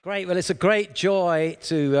Great. Well, it's a great joy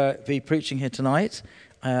to be preaching here tonight.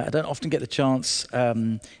 I don't often get the chance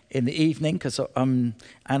in the evening because Anne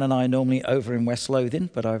and I are normally over in West Lothian,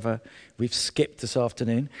 but we've skipped this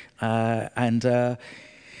afternoon and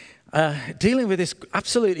dealing with this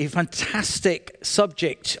absolutely fantastic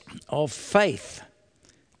subject of faith.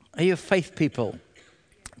 Are you a faith people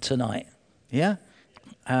tonight? Yeah?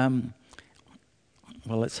 Well,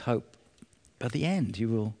 let's hope by the end you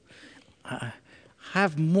will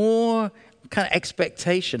have more kind of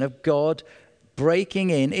expectation of God breaking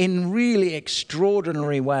in really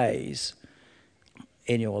extraordinary ways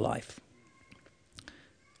in your life.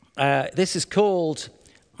 This is called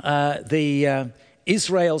the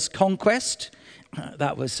Israel's Conquest.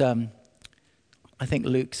 That was, I think,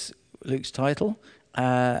 Luke's title.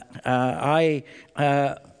 I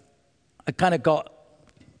kind of got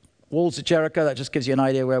Walls of Jericho. That just gives you an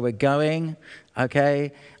idea where we're going.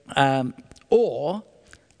 Okay. Or,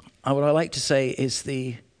 what I like to say is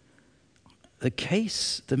the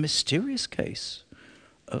mysterious case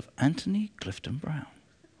of Anthony Clifton Brown.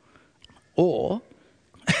 Or,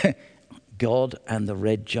 God and the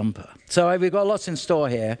Red Jumper. So we've got lots in store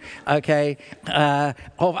here, okay,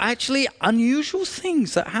 of actually unusual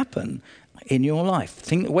things that happen in your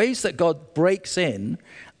life. Ways that God breaks in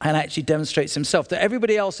and actually demonstrates himself. That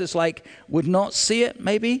everybody else is would not see it,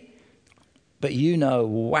 maybe, but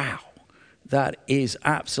wow. That is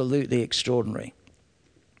absolutely extraordinary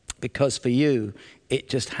because for you, it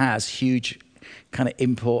just has huge kind of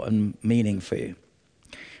important meaning for you.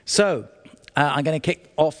 So I'm going to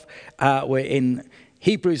kick off. We're in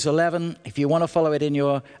Hebrews 11. If you want to follow it in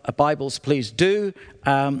your Bibles, please do.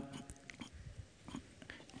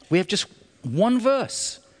 We have just one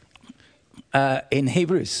verse in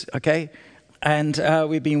Hebrews, okay? And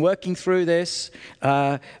we've been working through this.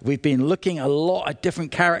 We've been looking a lot at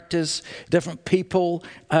different characters, different people.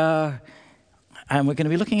 And we're going to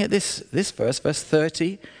be looking at this verse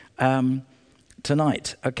 30,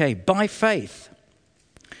 tonight. Okay, by faith,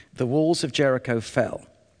 the walls of Jericho fell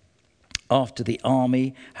after the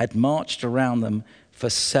army had marched around them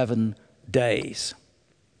for 7 days.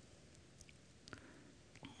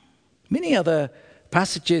 Many other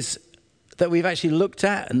passages that we've actually looked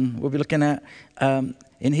at and we'll be looking at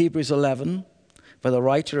in Hebrews 11 by the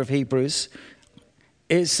writer of Hebrews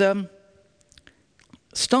is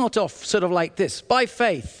start off sort of like this. By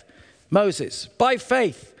faith, Moses. By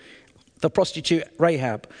faith, the prostitute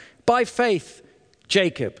Rahab. By faith,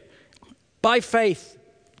 Jacob. By faith,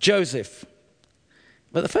 Joseph.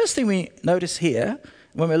 But the first thing we notice here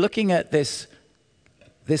when we're looking at this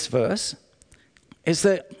verse is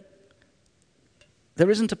that there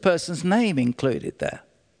isn't a person's name included there.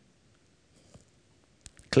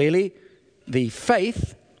 Clearly, the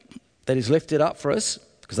faith that is lifted up for us,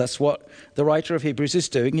 because that's what the writer of Hebrews is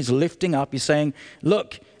doing, he's lifting up, he's saying,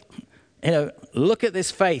 look at this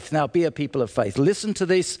faith, now be a people of faith. Listen to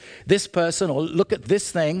this person, or look at this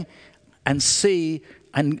thing and see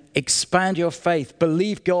and expand your faith.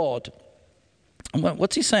 Believe God. And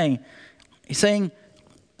what's he saying? He's saying,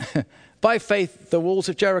 by faith, the walls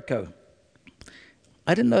of Jericho.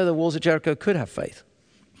 I didn't know the walls of Jericho could have faith.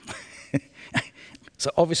 So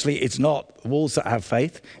obviously it's not walls that have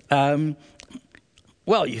faith.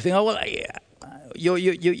 Well, you think,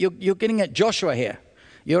 you're getting at Joshua here.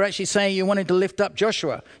 You're actually saying you wanted to lift up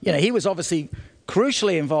Joshua. He was obviously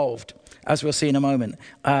crucially involved, as we'll see in a moment,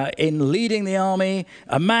 in leading the army.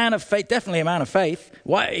 A man of faith, definitely a man of faith.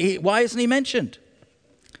 Why isn't he mentioned?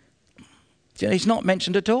 He's not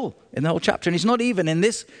mentioned at all in the whole chapter. And he's not even in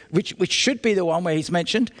this, which should be the one where he's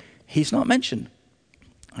mentioned. He's not mentioned.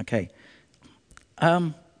 Okay.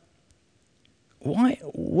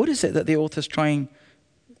 What is it that the author's trying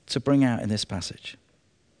to bring out in this passage?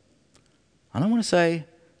 And I want to say,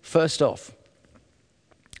 first off,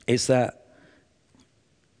 is that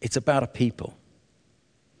it's about a people.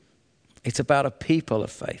 It's about a people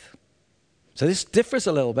of faith. So this differs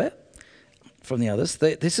a little bit from the others.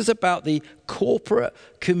 This is about the corporate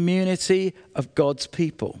community of God's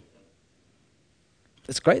people.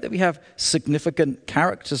 It's great that we have significant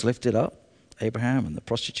characters lifted up, Abraham and the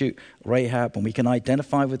prostitute Rahab, and we can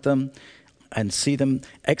identify with them and see them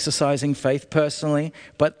exercising faith personally.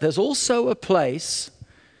 But there's also a place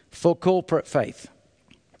for corporate faith.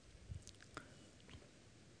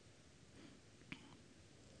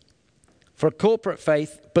 For a corporate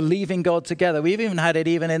faith, believing God together. We've even had it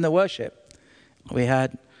even in the worship. We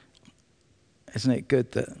had, isn't it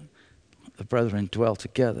good that the brethren dwell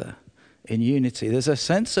together in unity? There's a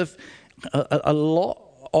sense of, a lot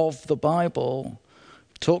of the Bible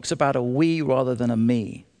talks about a we rather than a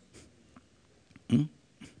me.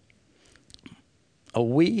 A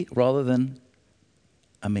we rather than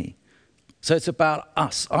a me. So it's about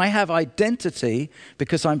us. I have identity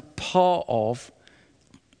because I'm part of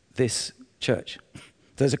this church.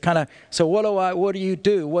 There's a kind of, so what do you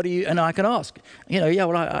do? And I can ask,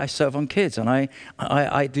 I serve on kids, and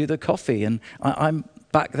I do the coffee, and I'm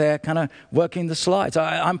back there kind of working the slides.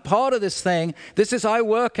 I'm part of this thing. I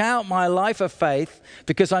work out my life of faith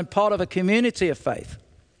because I'm part of a community of faith.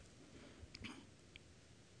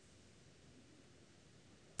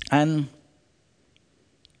 And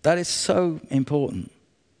that is so important.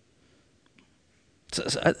 So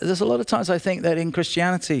there's a lot of times I think that in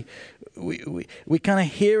Christianity, we kind of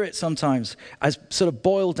hear it sometimes as sort of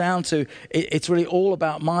boiled down to, it's really all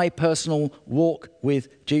about my personal walk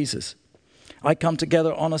with Jesus. I come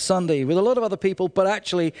together on a Sunday with a lot of other people, but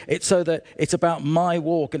actually it's so that it's about my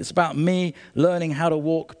walk, and it's about me learning how to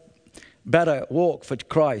walk for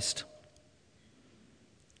Christ.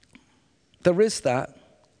 There is that,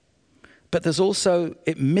 but there's also,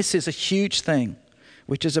 it misses a huge thing,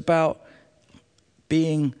 which is about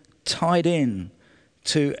being tied in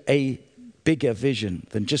to a bigger vision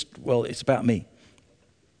than just, it's about me.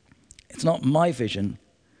 It's not my vision.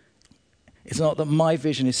 It's not that my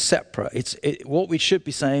vision is separate. What we should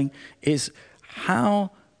be saying is,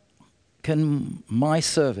 how can my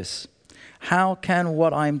service, how can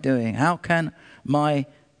what I'm doing, how can my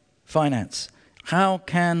finance, how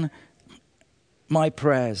can my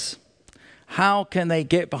prayers, how can they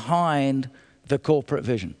get behind the corporate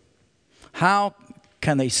vision? How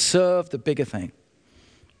can they serve the bigger thing?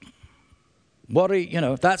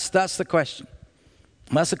 That's the question.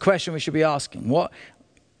 That's the question we should be asking.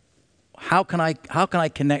 How can I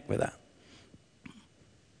connect with that?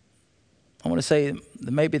 I want to say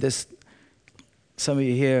that maybe there's some of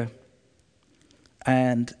you here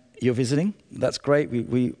and you're visiting. That's great.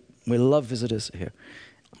 We love visitors here.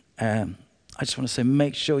 I just want to say,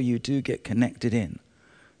 make sure you do get connected in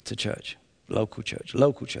to church, local church,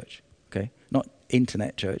 okay? Not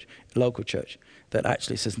internet church, local church that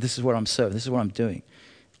actually says, this is where I'm serving, this is what I'm doing,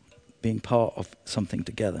 being part of something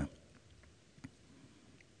together.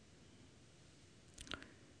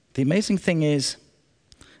 The amazing thing is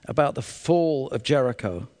about the fall of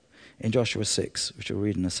Jericho in Joshua 6, which we'll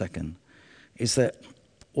read in a second, is that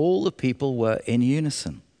all the people were in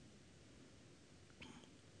unison.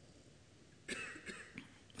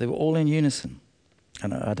 They were all in unison.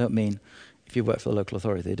 And I don't mean if you work for the local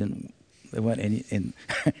authority, they weren't in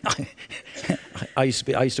I used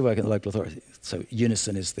to work in the local authority, so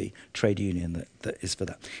Unison is the trade union that is for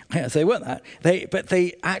that. So they weren't that. But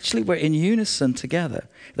they actually were in unison together.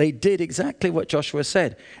 They did exactly what Joshua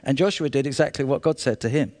said, and Joshua did exactly what God said to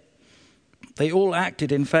him. They all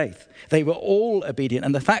acted in faith. They were all obedient.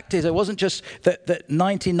 And the fact is, it wasn't just that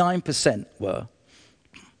 99% were.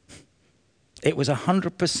 It was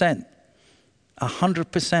 100%.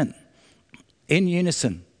 100% in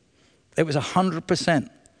unison. It was 100%.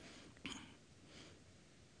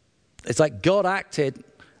 It's like God acted.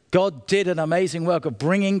 God did an amazing work of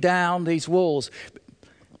bringing down these walls.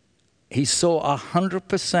 He saw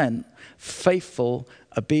 100% faithful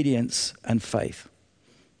obedience and faith.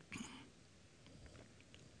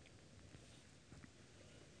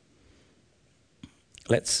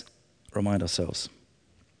 Let's remind ourselves.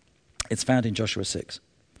 It's found in Joshua 6.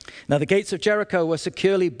 Now the gates of Jericho were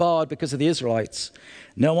securely barred because of the Israelites.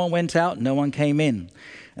 No one went out, no one came in.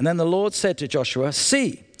 And then the Lord said to Joshua,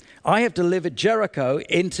 "See, I have delivered Jericho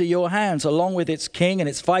into your hands, along with its king and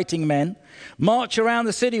its fighting men. March around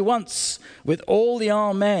the city once with all the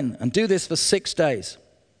armed men, and do this for 6 days.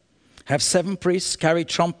 Have 7 priests carry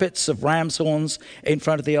trumpets of ram's horns in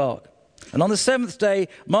front of the ark. And on the 7th day,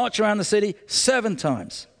 march around the city 7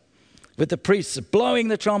 times, with the priests blowing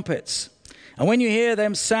the trumpets. And when you hear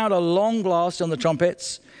them sound a long blast on the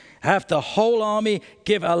trumpets, have the whole army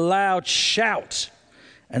give a loud shout.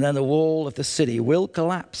 And then the wall of the city will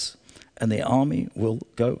collapse, and the army will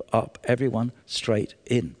go up, everyone straight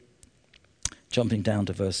in." Jumping down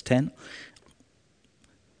to verse 10.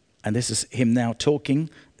 And this is him now talking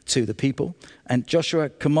to the people. And Joshua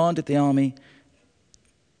commanded the army,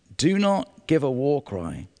 "Do not give a war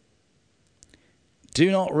cry.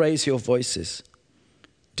 Do not raise your voices.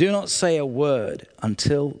 Do not say a word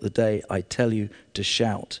until the day I tell you to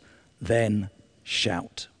shout. Then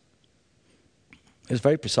shout." It was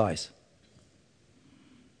very precise.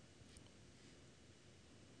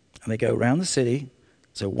 And they go around the city,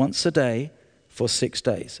 so once a day for 6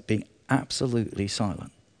 days, being absolutely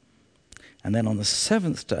silent. And then on the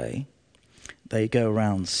 7th day, they go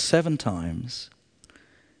around 7 times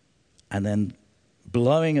and then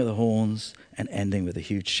blowing of the horns, and ending with a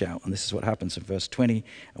huge shout. And this is what happens in verse 20.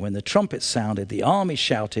 And when the trumpet sounded, the army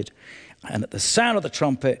shouted. And at the sound of the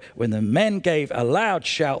trumpet, when the men gave a loud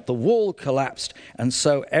shout, the wall collapsed. And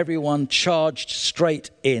so everyone charged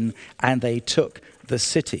straight in, and they took the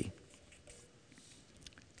city.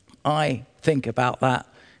 I think about that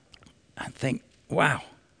and think, wow,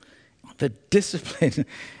 the discipline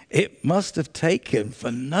it must have taken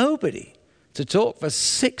for nobody to talk for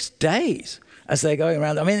 6 days as they're going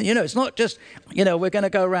around. I mean, it's not just, we're going to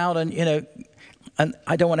go around and, and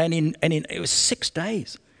I don't want any, it was 6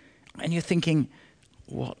 days. And you're thinking,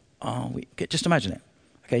 what are we, just imagine it.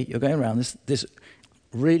 Okay, you're going around this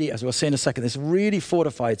really, as we'll see in a second, this really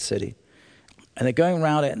fortified city. And they're going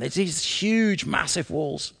around it, and there's these huge, massive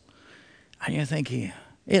walls. And you're thinking,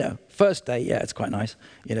 first day, yeah, it's quite nice.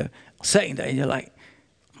 Second day, you're like,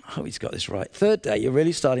 oh, he's got this right. Third day, you're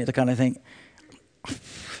really starting to kind of think,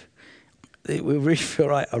 we really feel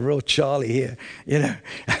like a real Charlie here, And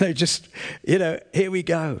they just, here we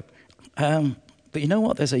go. But you know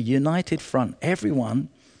what? There's a united front. Everyone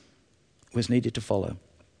was needed to follow.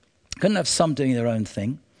 Couldn't have some doing their own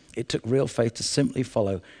thing. It took real faith to simply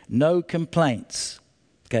follow. No complaints,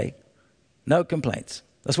 okay? No complaints.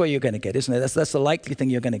 That's what you're going to get, isn't it? That's the likely thing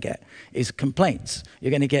you're going to get, is complaints.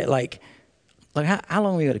 You're going to get like how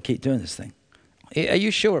long are we going to keep doing this thing? Are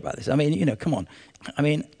you sure about this? I mean, come on. I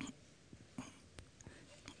mean,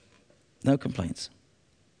 no complaints.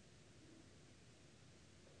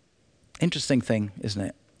 Interesting thing, isn't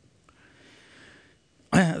it?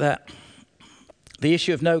 That the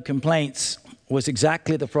issue of no complaints was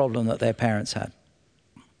exactly the problem that their parents had.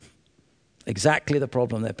 Exactly the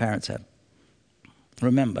problem their parents had.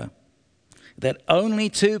 Remember that only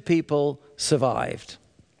 2 people survived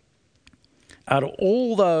out of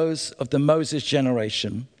all those of the Moses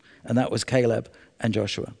generation, and that was Caleb and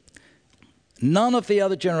Joshua. None of the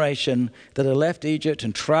other generation that had left Egypt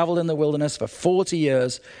and traveled in the wilderness for 40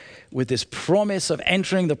 years with this promise of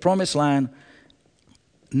entering the promised land,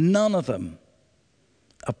 none of them,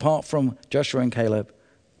 apart from Joshua and Caleb,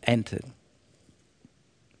 entered.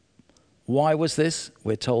 Why was this?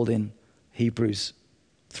 We're told in Hebrews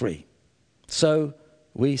 3. So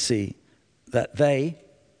we see that they,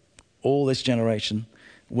 all this generation,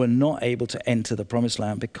 were not able to enter the promised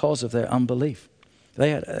land because of their unbelief.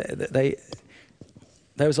 There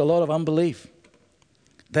was a lot of unbelief.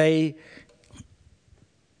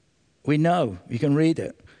 We know, you can read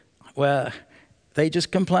it, where they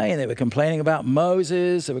just complained. They were complaining about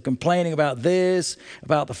Moses. They were complaining about this,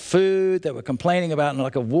 about the food. They were complaining about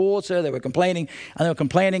lack of water. They were complaining, and they were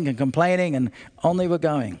complaining and complaining, and on they were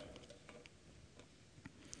going.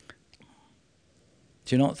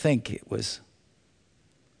 Do you not think it was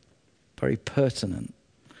very pertinent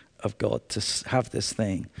of God to have this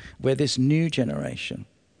thing where this new generation,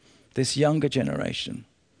 this younger generation,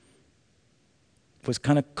 was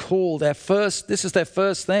kind of called this is their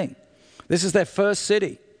first thing. This is their first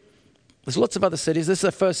city. There's lots of other cities. This is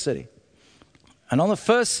their first city. And on the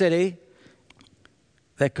first city,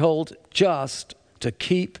 they're called just to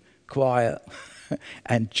keep quiet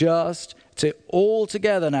and just to all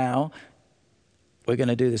together now. We're going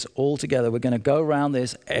to do this all together. We're going to go around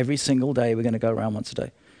this every single day. We're going to go around once a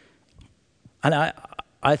day. And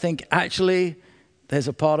I think actually there's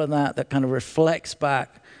a part of that kind of reflects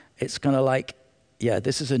back. It's kind of like, yeah,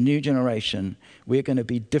 this is a new generation. We're going to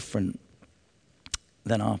be different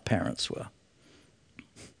than our parents were.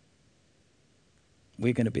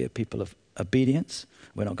 We're going to be a people of obedience.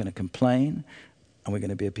 We're not going to complain. And we're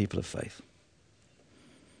going to be a people of faith.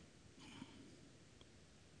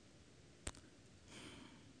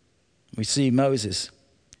 We see Moses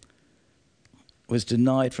was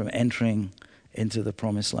denied from entering into the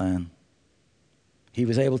promised land. He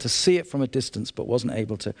was able to see it from a distance, but wasn't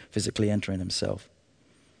able to physically enter in himself.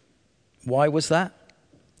 Why was that?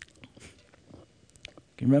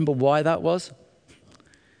 Can you remember why that was?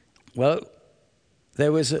 Well,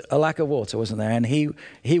 there was a lack of water, wasn't there? And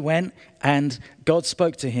he went, and God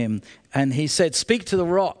spoke to him, and he said, speak to the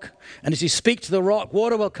rock. And as you speak to the rock,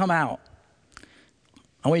 water will come out.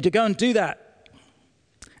 I want you to go and do that.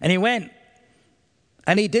 And he went,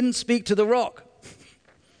 and he didn't speak to the rock.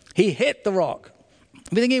 He hit the rock.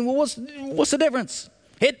 I'm thinking, well, what's the difference?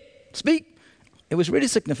 Hit, speak. It was really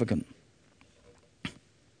significant.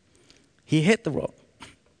 He hit the rock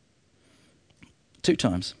 2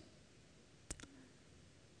 times.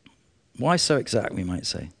 Why so exact, we might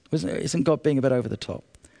say? Isn't God being a bit over the top?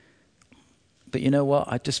 But you know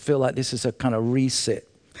what? I just feel like this is a kind of reset.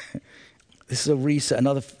 This is a reset,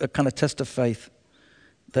 a kind of test of faith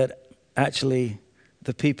that actually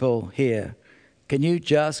the people here can you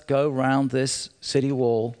just go round this city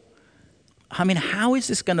wall? I mean, how is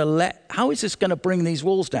this going to bring these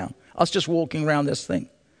walls down? Us just walking around this thing.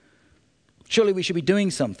 Surely we should be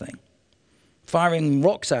doing something. Firing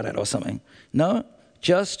rocks at it or something. No,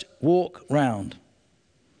 just walk round.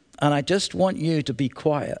 And I just want you to be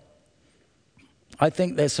quiet. I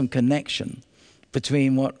think there's some connection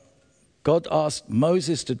between what God asked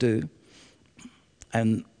Moses to do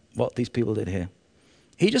and what these people did here.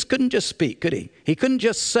 He just couldn't just speak, could he? He couldn't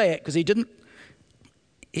just say it because he didn't.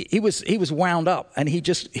 He was wound up and he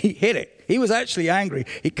hit it. He was actually angry.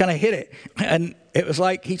 He kind of hit it. And it was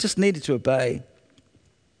like he just needed to obey.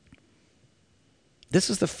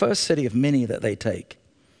 This is the first city of many that they take.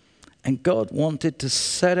 And God wanted to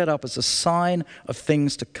set it up as a sign of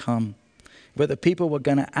things to come, where the people were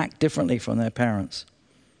going to act differently from their parents.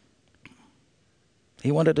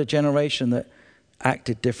 He wanted a generation that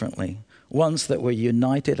acted differently, ones that were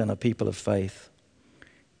united and a people of faith.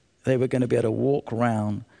 They were going to be able to walk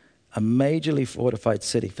around a majorly fortified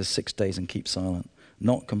city for 6 days and keep silent,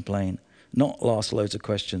 not complain, not ask loads of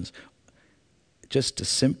questions, just to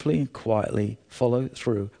simply and quietly follow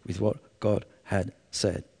through with what God had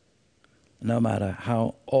said, no matter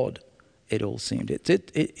how odd it all seemed.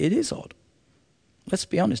 It is odd. Let's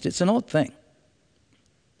be honest, it's an odd thing.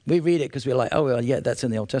 We read it because we're like, oh, well, yeah, that's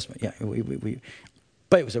in the Old Testament. Yeah,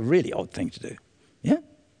 but it was a really odd thing to do. Yeah?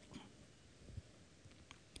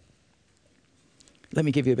 Let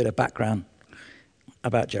me give you a bit of background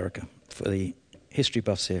about Jericho for the history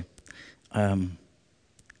buffs here.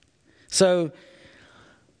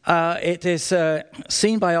 It is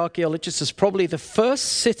seen by archaeologists as probably the first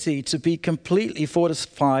city to be completely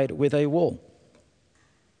fortified with a wall.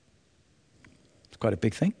 It's quite a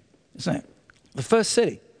big thing, isn't it? The first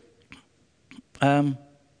city.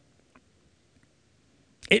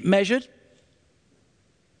 It measured,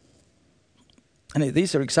 and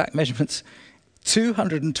these are exact measurements,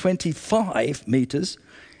 225 meters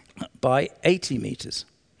by 80 meters.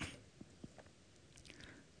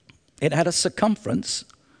 It had a circumference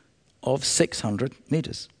of 600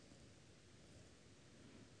 meters.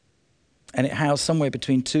 And it housed somewhere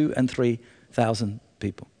between 2,000 and 3,000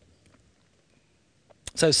 people.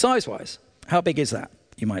 So size-wise, how big is that,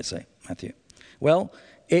 you might say, Matthew? Well,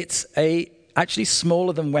 it's actually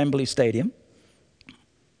smaller than Wembley Stadium.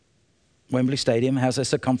 Wembley Stadium has a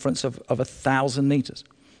circumference of 1,000 meters.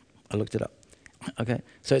 I looked it up. Okay,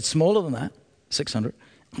 so it's smaller than that, 600.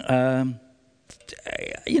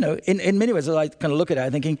 In many ways, I kind of look at it,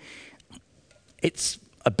 I'm thinking, it's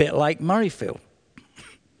a bit like Murrayfield.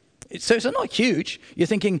 So it's not huge. You're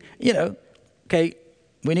thinking, okay,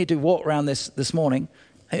 we need to walk around this morning.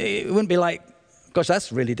 It wouldn't be like, gosh,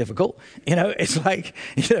 that's really difficult. It's like,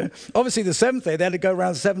 obviously the seventh day, they had to go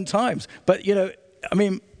around 7 times. But,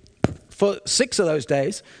 for 6 of those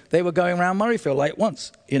days, they were going around Murrayfield like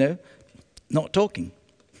once, not talking.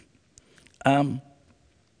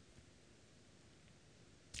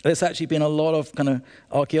 There's actually been a lot of kind of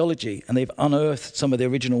archaeology, and they've unearthed some of the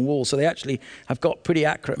original walls. So they actually have got pretty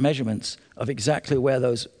accurate measurements of exactly where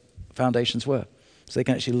those foundations were. So they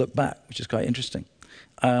can actually look back, which is quite interesting.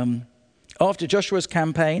 After Joshua's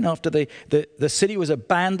campaign, after the city was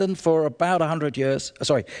abandoned for about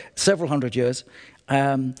several hundred years,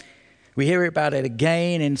 we hear about it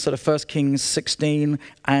again in sort of 1 Kings 16.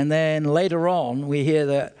 And then later on, we hear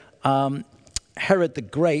that Herod the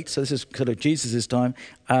Great, so this is sort of Jesus' time,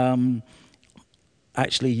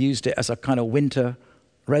 actually used it as a kind of winter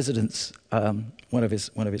residence, one of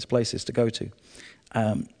his places to go to.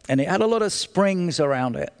 And it had a lot of springs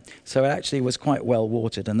around it, so it actually was quite well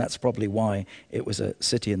watered, and that's probably why it was a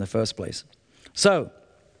city in the first place. So,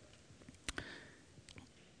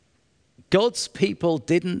 God's people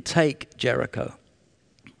didn't take Jericho.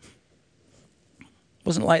 It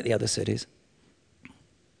wasn't like the other cities.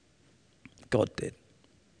 God did.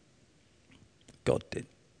 God did.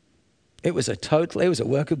 It was a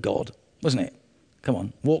work of God, wasn't it? Come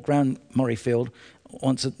on, walk around Murrayfield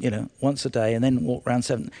once a day, and then walk around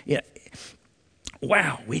 7.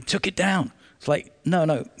 Wow, we took it down. It's like,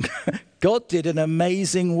 no. God did an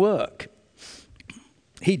amazing work.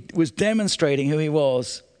 He was demonstrating who he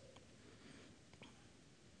was.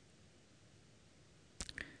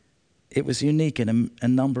 It was unique in a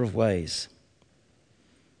number of ways.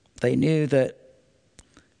 They knew that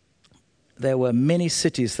there were many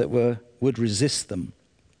cities that would resist them.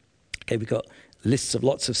 Okay, we got lists of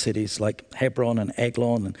lots of cities like Hebron and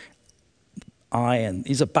Eglon and Ai, and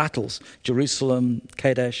these are battles. Jerusalem,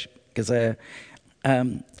 Kadesh, Gezer.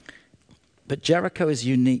 But Jericho is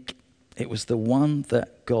unique. It was the one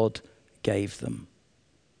that God gave them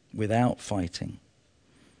without fighting.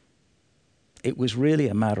 it was really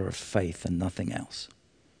a matter of faith and nothing else.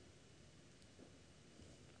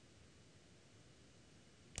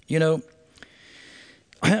 You know,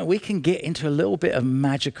 we can get into a little bit of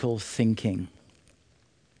magical thinking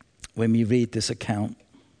when we read this account.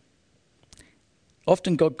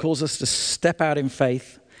 Often God calls us to step out in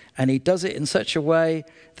faith, and he does it in such a way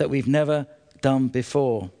that we've never done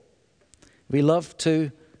before. We love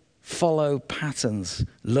to follow patterns,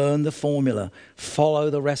 learn the formula, follow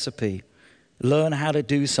the recipe, learn how to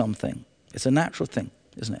do something. It's a natural thing,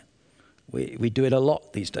 isn't it? We do it a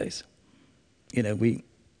lot these days. You know,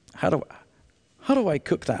 how do I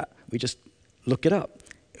cook that? We just look it up.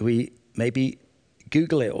 We maybe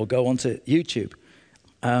Google it or go onto YouTube.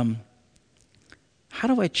 How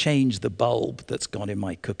do I change the bulb that's gone in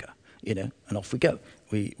my cooker? You know, and off we go.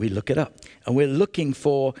 We look it up. And we're looking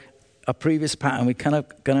for a previous pattern. We're kind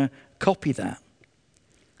of going to copy that.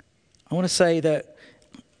 I want to say that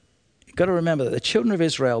you've got to remember that the children of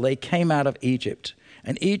Israel, they came out of Egypt.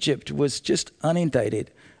 And Egypt was just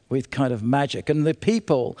inundated with kind of magic. And the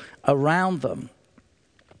people around them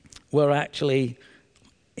were actually,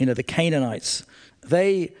 you know, the Canaanites.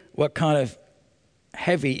 They were kind of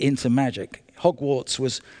heavy into magic. Hogwarts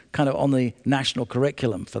was kind of on the national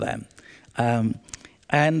curriculum for them.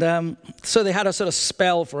 So they had a sort of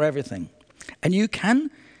spell for everything. And you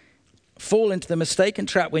can fall into the mistaken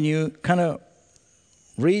trap when you kind of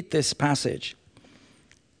read this passage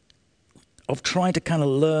of trying to kind of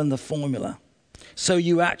learn the formula. So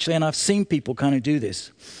you actually, and I've seen people kind of do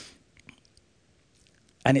this,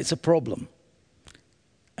 and it's a problem.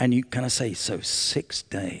 And you kind of say, so 6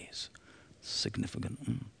 days,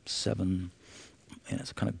 significant, 7, you know,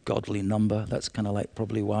 it's a kind of godly number. That's kind of like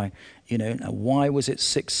probably why, you know, now why was it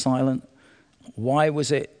 6 silent? Why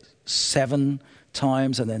was it 7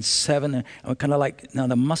 times and then 7? And we're kind of like, now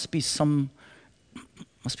there must be something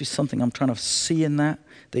I'm trying to see in that.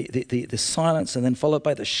 The silence and then followed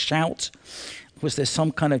by the shout. Was there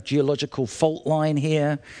some kind of geological fault line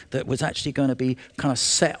here that was actually going to be kind of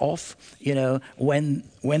set off, you know, when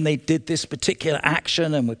they did this particular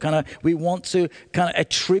action? And we want to kind of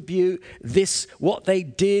attribute this, what they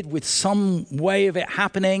did, with some way of it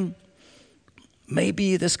happening.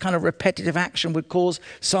 Maybe this kind of repetitive action would cause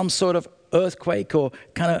some sort of earthquake or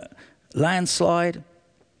kind of landslide.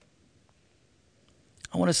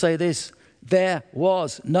 I want to say this. There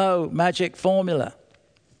was no magic formula.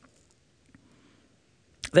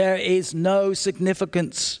 There is no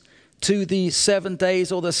significance to the 7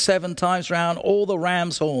 days or the 7 times round or the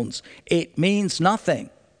ram's horns. It means nothing.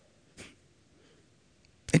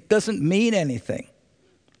 It doesn't mean anything.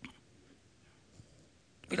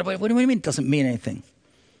 What do you mean it doesn't mean anything?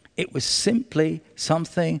 It was simply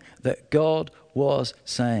something that God was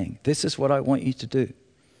saying. This is what I want you to do.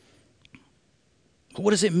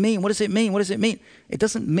 What does it mean? What does it mean? What does it mean? It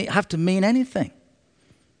doesn't have to mean anything.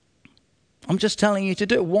 I'm just telling you to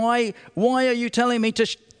do it. Why are you telling me to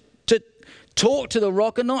talk to the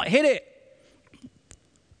rock and not hit it?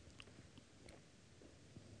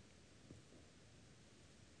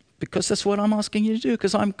 Because that's what I'm asking you to do,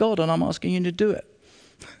 because I'm God and I'm asking you to do it.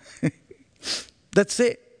 That's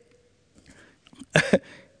it.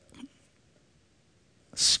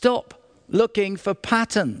 Stop looking for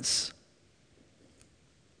patterns,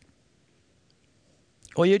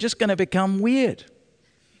 or you're just going to become weird.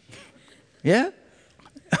 Yeah?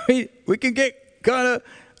 I mean, we can get kind of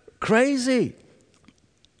crazy,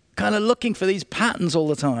 kind of looking for these patterns all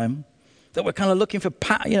the time, that we're kind of looking for,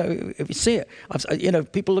 you know, if you see it, you know,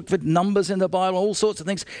 people look for numbers in the Bible, all sorts of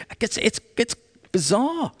things. It gets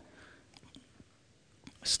bizarre.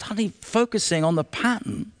 Starting focusing on the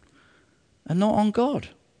pattern and not on God.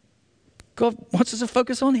 God wants us to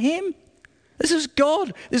focus on him. This is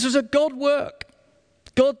God. This was a God work.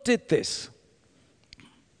 God did this.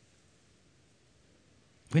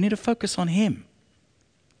 We need to focus on him.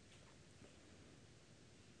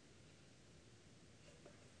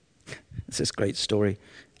 It's this great story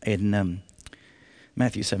in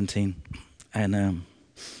Matthew 17. And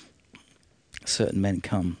certain men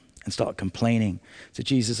come and start complaining to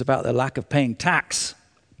Jesus about their lack of paying tax.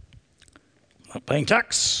 Not paying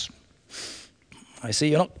tax. I see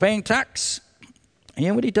you're not paying tax. And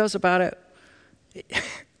you know what he does about it?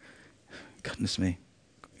 Goodness me.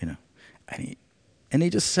 You know. And he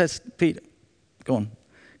just says, Peter, go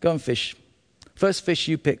and fish. First fish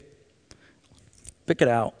you pick it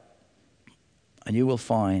out, and you will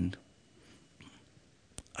find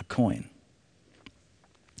a coin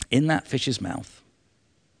in that fish's mouth.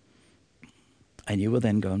 And you will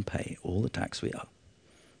then go and pay all the tax we owe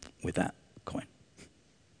with that coin.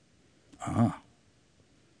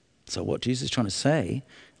 So what Jesus is trying to say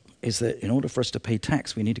is that in order for us to pay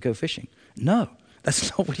tax, we need to go fishing. No, that's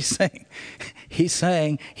not what he's saying. He's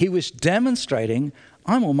saying he was demonstrating,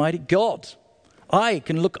 I'm Almighty God. I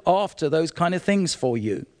can look after those kind of things for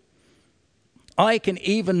you. I can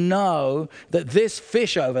even know that this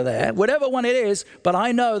fish over there, whatever one it is, but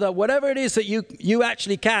I know that whatever it is that you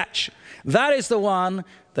actually catch, that is the one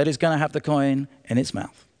that is going to have the coin in its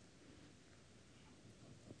mouth.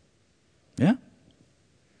 Yeah?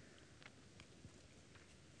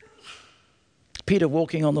 Peter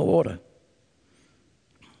walking on the water.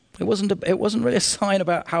 It wasn't really a sign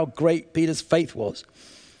about how great Peter's faith was.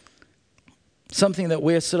 Something that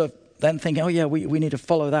we're sort of then thinking, oh yeah, we need to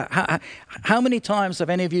follow that. How many times have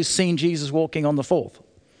any of you seen Jesus walking on the fourth?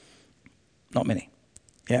 Not many.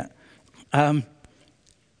 Yeah. But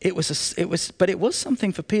it was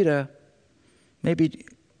something for Peter. Maybe,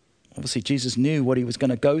 obviously, Jesus knew what he was going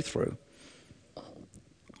to go through,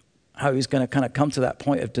 how he was going to kind of come to that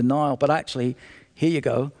point of denial. But actually, here you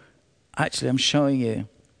go. Actually, I'm showing you.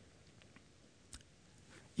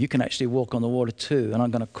 You can actually walk on the water too, and I'm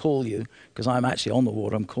going to call you because I'm actually on the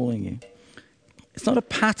water. I'm calling you. It's not a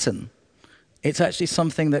pattern. It's actually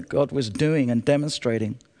something that God was doing and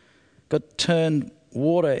demonstrating. God turned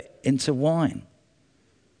water into wine,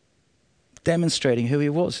 demonstrating who he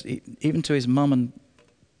was, even to his mum and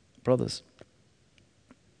brothers.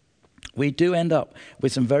 We do end up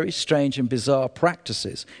with some very strange and bizarre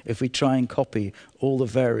practices if we try and copy all the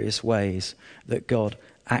various ways that God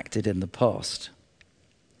acted in the past.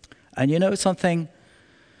 And you know something?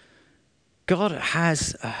 God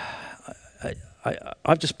has,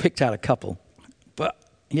 I've just picked out a couple, but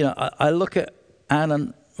you know, I look at Anne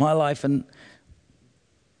and my life, and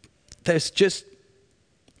there's just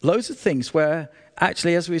loads of things where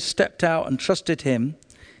actually as we've stepped out and trusted him,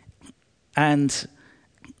 and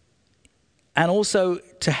also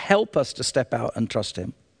to help us to step out and trust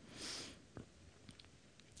him,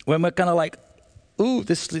 when we're kind of like, ooh,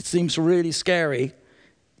 this seems really scary,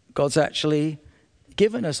 God's actually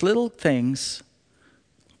given us little things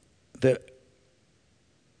that,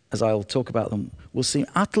 as I will talk about them, will seem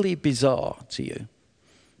utterly bizarre to you.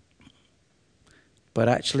 But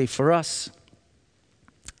actually for us,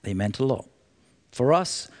 they meant a lot. For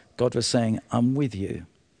us, God was saying, I'm with you.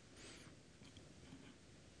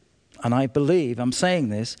 And I believe I'm saying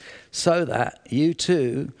this so that you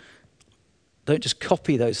too don't just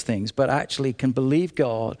copy those things, but actually can believe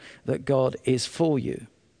God, that God is for you.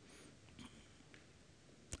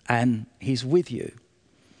 And he's with you.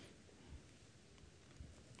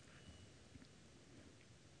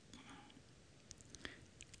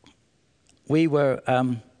 We were,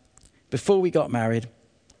 before we got married,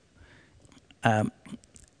 Anne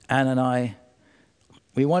and I,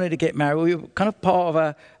 we wanted to get married. We were kind of part of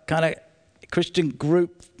a kind of Christian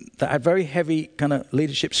group that had very heavy kind of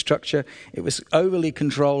leadership structure. It was overly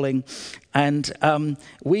controlling. And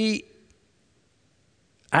we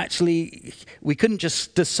couldn't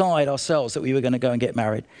just decide ourselves that we were going to go and get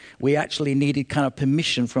married. We actually needed kind of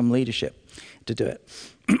permission from leadership to do it.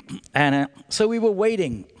 And so we were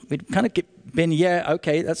waiting. We'd kind of been, yeah,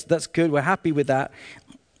 okay, that's good. We're happy with that.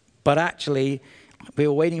 But actually, we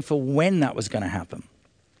were waiting for when that was going to happen.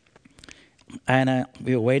 And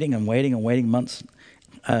we were waiting and waiting and waiting months.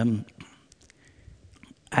 And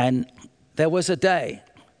there was a day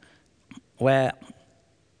where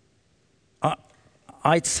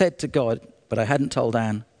I'd said to God, but I hadn't told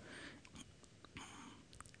Anne,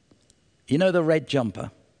 you know the red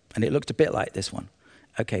jumper? And it looked a bit like this one.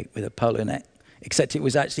 Okay, with a polo neck. Except it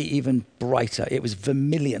was actually even brighter. It was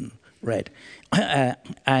vermilion red.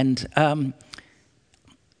 And Anne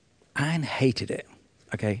hated it,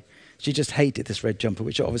 okay? She just hated this red jumper,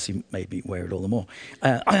 which obviously made me wear it all the more.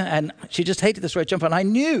 And she just hated this red jumper. And I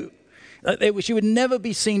knew that she would never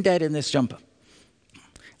be seen dead in this jumper.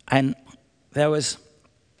 And there was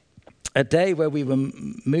a day where we were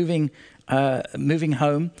moving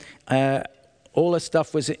home. All her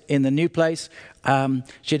stuff was in the new place.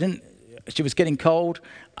 She was getting cold.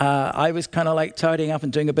 I was kind of like tidying up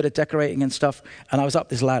and doing a bit of decorating and stuff. And I was up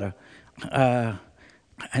this ladder. And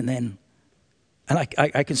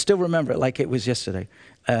I can still remember it like it was yesterday.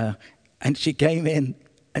 And she came in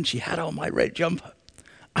and she had on my red jumper.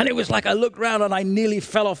 And it was like I looked around and I nearly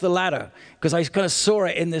fell off the ladder because I kind of saw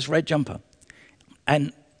it in this red jumper.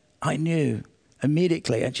 And I knew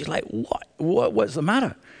immediately. And she's like, what's the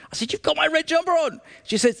matter? I said, you've got my red jumper on.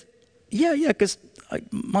 She says, yeah, because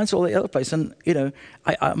mine's all the other place. And, you know,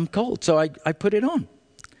 I'm cold, so I put it on.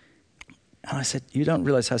 And I said, you don't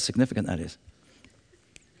realize how significant that is.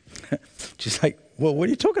 She's like, well, what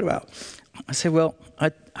are you talking about? I said, well,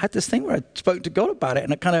 I had this thing where I spoke to God about it,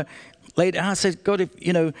 and it kind of, laid it out. I said, God, if,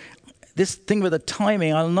 this thing with the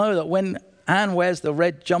timing, I'll know that when Anne wears the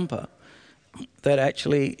red jumper, that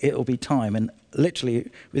actually it'll be time. And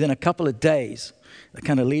literally within a couple of days, the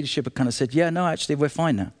kind of leadership had kind of said, yeah, no, actually we're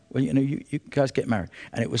fine now. Well, you guys get married.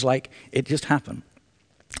 And it was like, it just happened.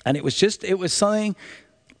 And it was something,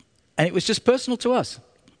 and it was just personal to us,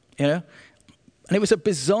 And it was a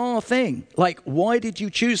bizarre thing. Like, why did you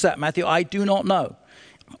choose that, Matthew? I do not know.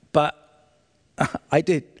 But I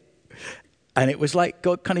did. And it was like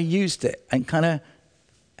God kind of used it and kind of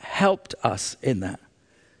helped us in that.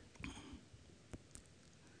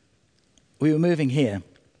 We were moving here.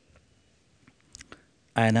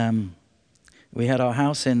 And we had our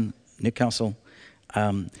house in Newcastle.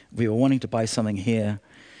 We were wanting to buy something here.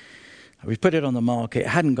 We put it on the market. It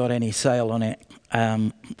hadn't got any sale on it.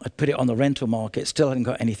 I put it on the rental market. Still hadn't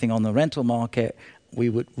got anything on the rental market. We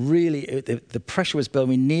would really, the pressure was building.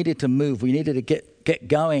 We needed to move. We needed to get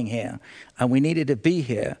going here. And we needed to be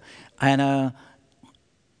here. And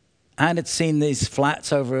Anne had seen these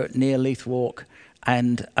flats over near Leith Walk.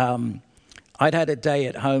 And I'd had a day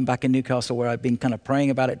at home back in Newcastle where I'd been kind of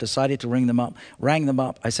praying about it, decided to ring them up, rang them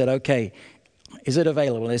up. I said, okay, is it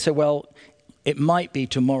available? They said, well, it might be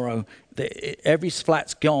tomorrow. Every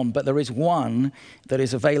flat's gone, but there is one that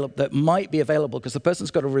is available, that might be available because the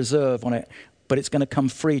person's got a reserve on it, but it's going to come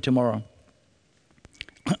free tomorrow.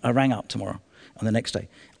 I rang up tomorrow on the next day.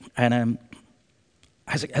 And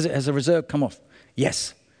has a reserve come off?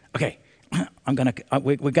 Yes. Okay. We're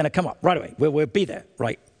going to come up right away. We'll be there,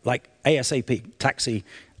 right? Like ASAP, taxi,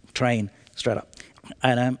 train, straight up.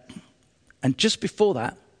 And just before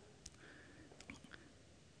that,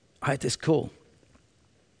 I had this call.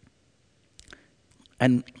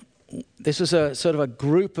 And this was a sort of a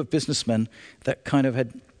group of businessmen that kind of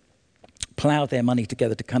had plowed their money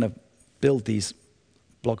together to kind of build these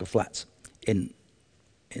block of flats in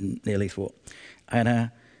near Leith Walk. And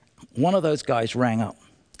one of those guys rang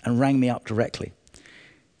me up directly.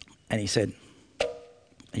 And he said,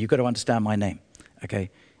 you've got to understand my name, okay?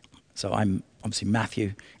 So I'm obviously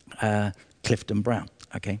Matthew Clifton Brown,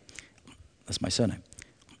 okay? That's my surname.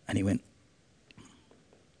 And he went,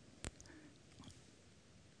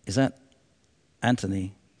 is that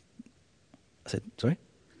Anthony? I said, sorry?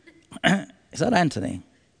 Is that Anthony?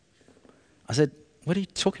 I said, what are you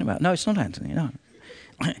talking about? No, it's not Anthony, no.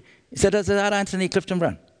 He said, is that Anthony Clifton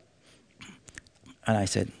Brown? And I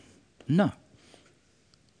said, no.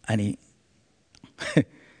 And he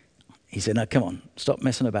said, no, come on, stop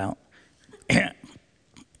messing about. It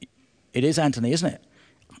is Anthony, isn't it?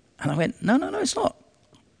 And I went, no, it's not.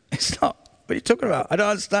 It's not. What are you talking about? I don't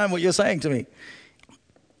understand what you're saying to me.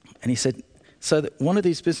 And he said, so that one of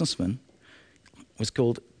these businessmen was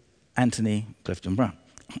called Anthony Clifton Brown.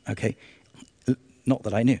 Okay? Not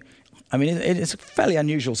that I knew. I mean, it's a fairly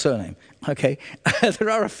unusual surname. Okay? There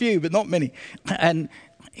are a few, but not many. And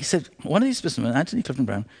he said, one of these businessmen, Anthony Clifton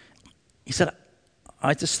Brown, he said,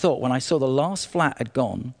 I just thought when I saw the last flat had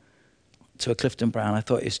gone to a Clifton Brown, I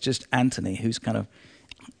thought it's just Anthony who's kind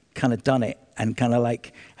of done it and kind of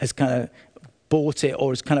like has kind of bought it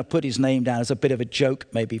or has kind of put his name down as a bit of a joke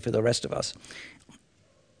maybe for the rest of us.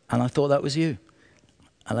 And I thought that was you.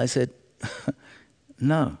 And I said,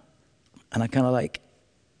 no. And I kind of like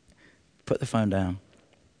put the phone down.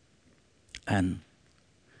 And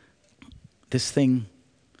this thing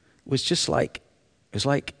was just like, it was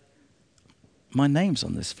like, my name's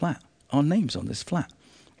on this flat. Our name's on this flat.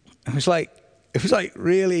 It was like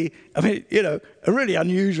really, I mean, a really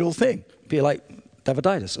unusual thing. Be like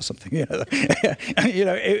Daviditis or something,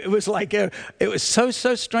 it was like, it was so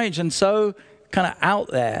strange and so kind of out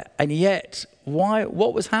there. And yet,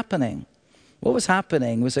 what was happening? What was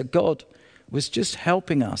happening was that God was just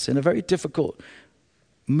helping us in a very difficult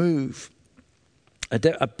move,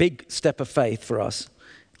 a big step of faith for us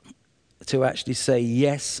to actually say,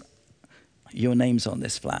 yes, your name's on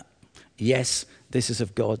this flat. Yes, this is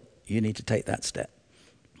of God. You need to take that step.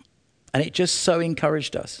 And it just so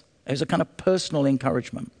encouraged us. It was a kind of personal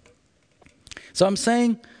encouragement. So I'm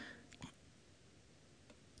saying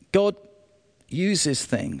God uses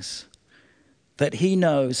things that he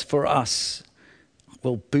knows for us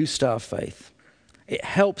will boost our faith. It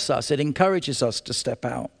helps us. It encourages us to step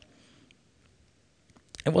out.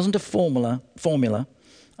 It wasn't a formula.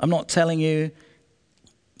 I'm not telling you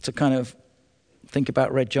to kind of think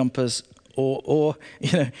about red jumpers or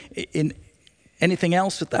in anything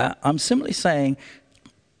else with that. I'm simply saying,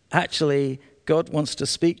 actually, God wants to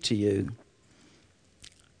speak to you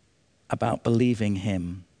about believing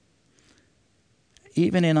him,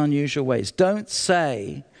 even in unusual ways. Don't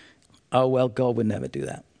say, oh, well, God would never do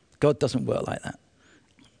that. God doesn't work like that.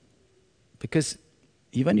 Because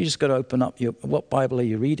you've only just got to open up what Bible are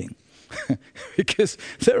you reading? Because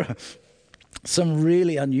there are some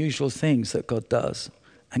really unusual things that God does.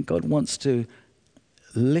 And God wants to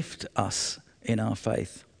lift us in our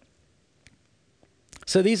faith.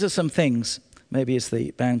 So these are some things, maybe as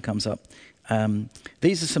the band comes up,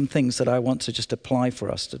 these are some things that I want to just apply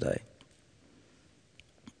for us today.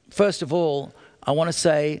 First of all, I want to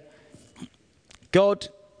say, God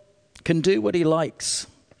can do what he likes.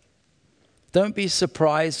 Don't be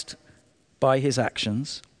surprised by his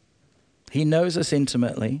actions. He knows us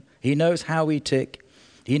intimately. He knows how we tick.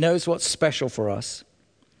 He knows what's special for us.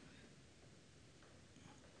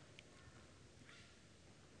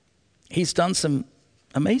 He's done some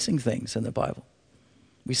amazing things in the Bible.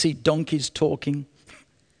 We see donkeys talking.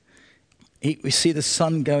 We see the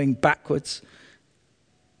sun going backwards.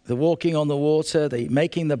 The walking on the water, the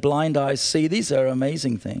making the blind eyes see. These are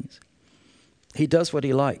amazing things. He does what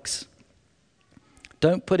he likes.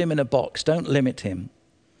 Don't put him in a box. Don't limit him.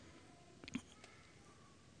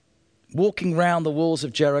 Walking around the walls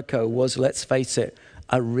of Jericho was, let's face it,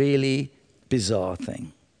 a really bizarre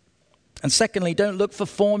thing. And secondly, don't look for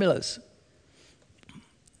formulas.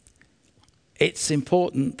 It's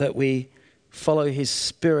important that we follow his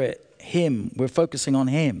spirit, him. We're focusing on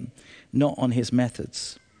him, not on his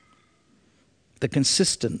methods. The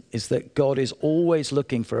consistent is that God is always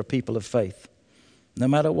looking for a people of faith, no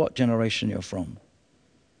matter what generation you're from.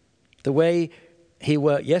 The way he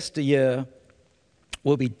worked yesteryear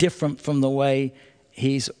will be different from the way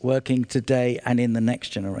he's working today and in the next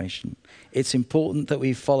generation. It's important that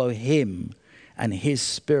we follow him and his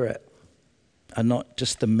spirit and not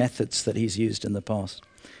just the methods that he's used in the past.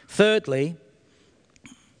 Thirdly,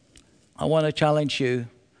 I want to challenge you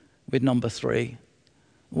with number 3.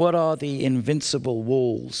 What are the invincible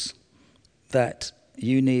walls that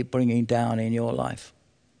you need bringing down in your life?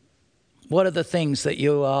 What are the things that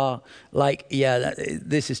you are like,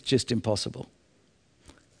 this is just impossible?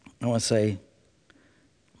 I want to say,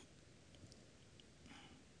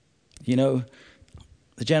 the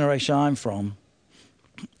generation I'm from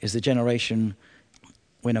is the generation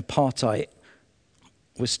when apartheid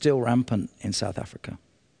was still rampant in South Africa.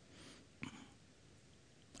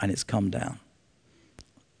 And it's come down.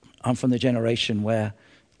 I'm from the generation where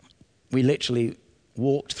we literally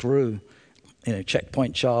walked through,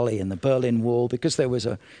 Checkpoint Charlie and the Berlin Wall because there was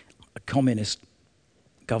a communist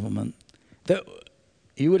government. That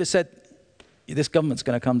you would have said, this government's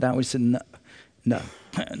going to come down. We said, no,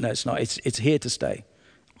 it's not. It's here to stay.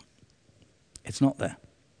 It's not there.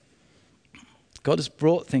 God has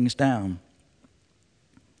brought things down.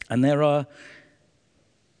 And there are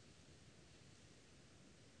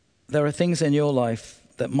things in your life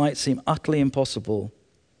that might seem utterly impossible,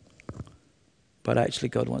 but actually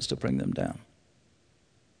God wants to bring them down.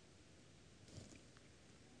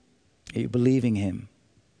 Are you believing him,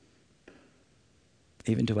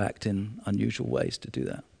 even to act in unusual ways to do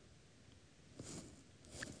that?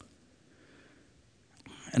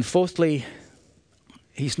 And fourthly,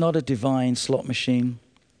 he's not a divine slot machine.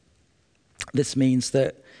 This means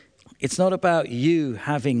that it's not about you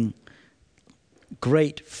having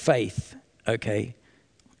great faith, okay?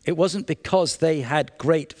 It wasn't because they had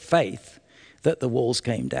great faith that the walls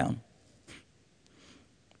came down.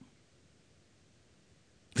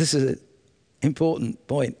 This is an important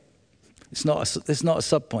point. It's not a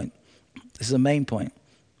sub-point. This is a main point.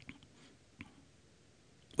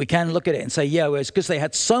 We can look at it and say, well, it's because they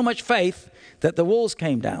had so much faith that the walls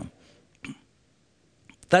came down.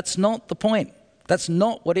 That's not the point. That's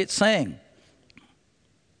not what it's saying.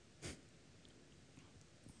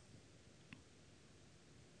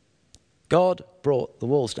 God brought the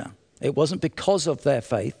walls down. It wasn't because of their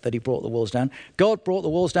faith that he brought the walls down. God brought the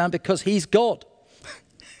walls down because he's God.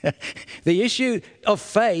 The issue of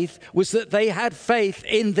faith was that they had faith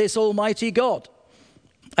in this almighty God.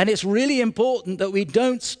 And it's really important that we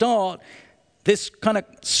don't start this kind of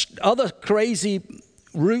other crazy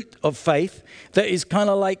route of faith that is kind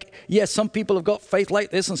of like, some people have got faith like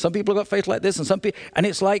this and some people have got faith like this and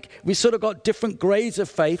it's like we sort of got different grades of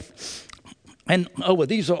faith. And,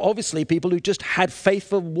 these are obviously people who just had faith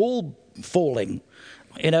for wall falling,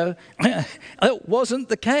 It wasn't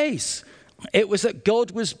the case. It was that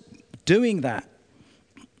God was doing that.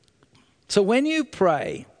 So when you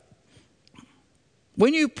pray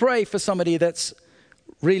for somebody that's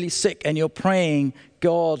really sick and you're praying,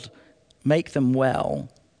 God, make them well,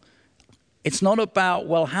 it's not about,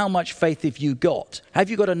 how much faith have you got? Have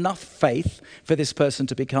you got enough faith for this person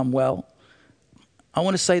to become well? I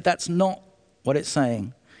want to say that's not what it's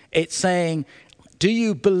saying. It's saying, do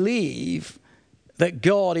you believe that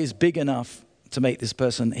God is big enough to make this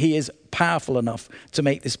person, he is powerful enough to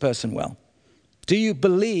make this person well? Do you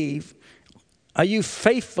believe, are you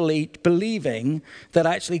faithfully believing that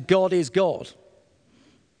actually God is God?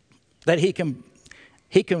 That he can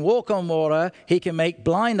walk on water, he can make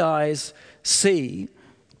blind eyes see,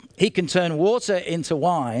 he can turn water into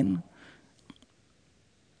wine,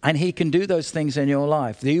 and he can do those things in your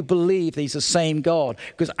life. Do you believe he's the same God?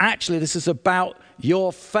 Because actually this is about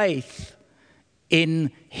your faith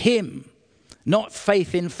in him, not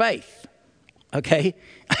faith in faith. Okay?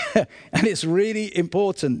 And it's really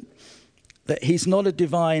important that he's not a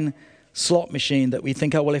divine slot machine that we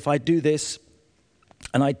think, oh, well, if I do this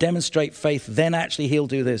and I demonstrate faith, then actually he'll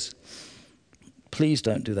do this. Please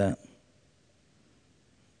don't do that.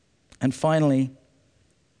 And finally,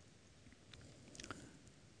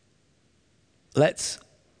 let's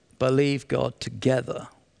believe God together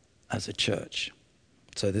as a church.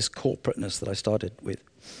 So this corporateness that I started with.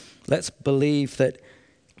 Let's believe that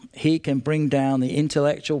he can bring down the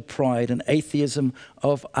intellectual pride and atheism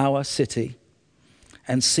of our city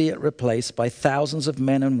and see it replaced by thousands of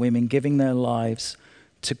men and women giving their lives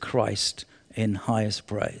to Christ in highest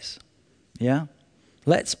praise. Yeah?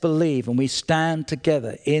 Let's believe, and we stand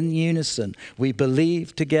together in unison. We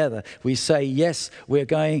believe together. We say, yes, we're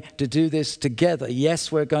going to do this together.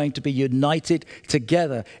 Yes, we're going to be united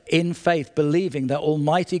together in faith, believing that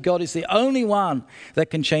Almighty God is the only one that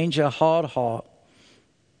can change a hard heart.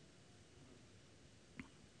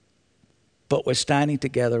 But we're standing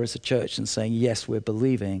together as a church and saying, yes, we're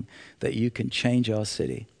believing that you can change our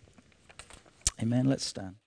city. Amen. Let's stand.